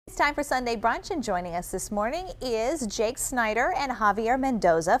time for Sunday Brunch, and joining us this morning is Jake Snyder and Javier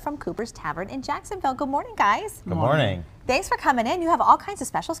Mendoza from Kooper's Tavern in Jacksonville. Good morning, guys. Good morning. Thanks for coming in. You have all kinds of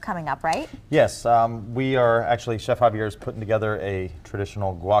specials coming up, right? Yes, we are actually, Chef Javier is putting together a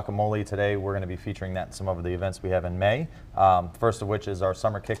traditional guacamole today. We're going to be featuring that in some of the events we have in May. First of which is our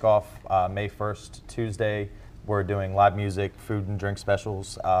summer kickoff, May 1st, Tuesday. We're doing live music, food and drink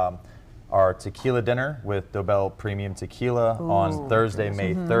specials. Our tequila dinner with WBAL Premium Tequila on Thursday,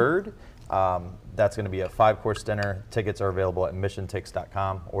 May 3rd. That's going to be a 5-course dinner. Tickets are available at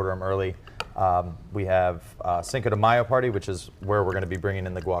missiontix.com. Order them early. We have Cinco de Mayo party, which is where we're going to be bringing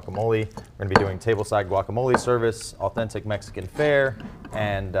in the guacamole. We're going to be doing tableside guacamole service, authentic Mexican fare,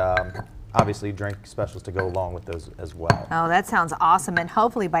 and obviously drink specials to go along with those as well. Oh, that sounds awesome, and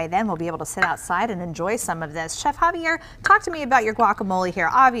hopefully by then we'll be able to sit outside and enjoy some of this. Chef Javier, talk to me about your guacamole here.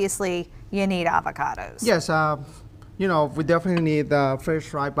 Obviously, you need avocados. Yes, you know, we definitely need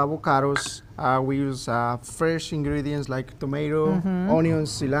fresh ripe avocados. We use fresh ingredients like tomato, onions,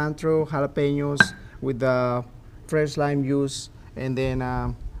 cilantro, jalapenos with the fresh lime juice, and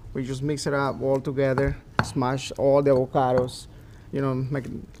then we just mix it up all together, smash all the avocados, you know, make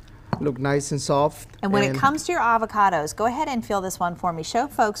it look nice and soft. And when it comes to your avocados, go ahead and fill this one for me. Show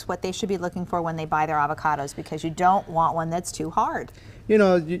folks what they should be looking for when they buy their avocados, because you don't want one that's too hard. You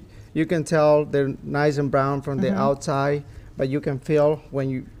know, you can tell they're nice and brown from the outside, but you can feel when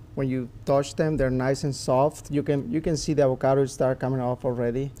you touch them, they're nice and soft. You can see the avocados start coming off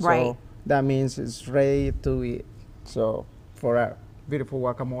already. Right. So that means it's ready to eat. So for a beautiful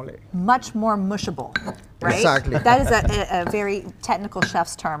guacamole. Much more mushable, right? Exactly. That is a very technical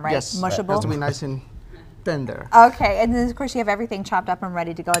chef's term, right? Yes. Mushable. It has to be nice and tender. Okay, and then of course you have everything chopped up and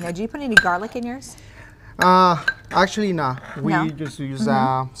ready to go in there. Do you put any garlic in yours? Actually, no. We No? just use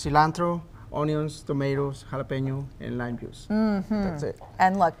cilantro, onions, tomatoes, jalapeno, and lime juice. That's it.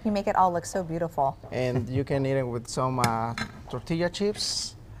 And look, you make it all look so beautiful. And you can eat it with some tortilla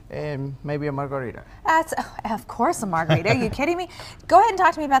chips and maybe a margarita. That's, of course, a margarita. Are you kidding me? Go ahead and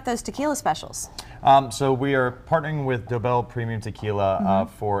talk to me about those tequila specials. So we are partnering with WBAL Premium Tequila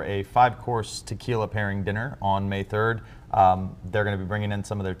for a 5-course tequila pairing dinner on May 3rd. They're going to be bringing in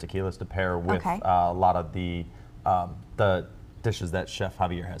some of their tequilas to pair with a lot of the dishes that Chef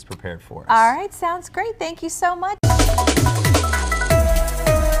Javier has prepared for us. All right, sounds great. Thank you so much.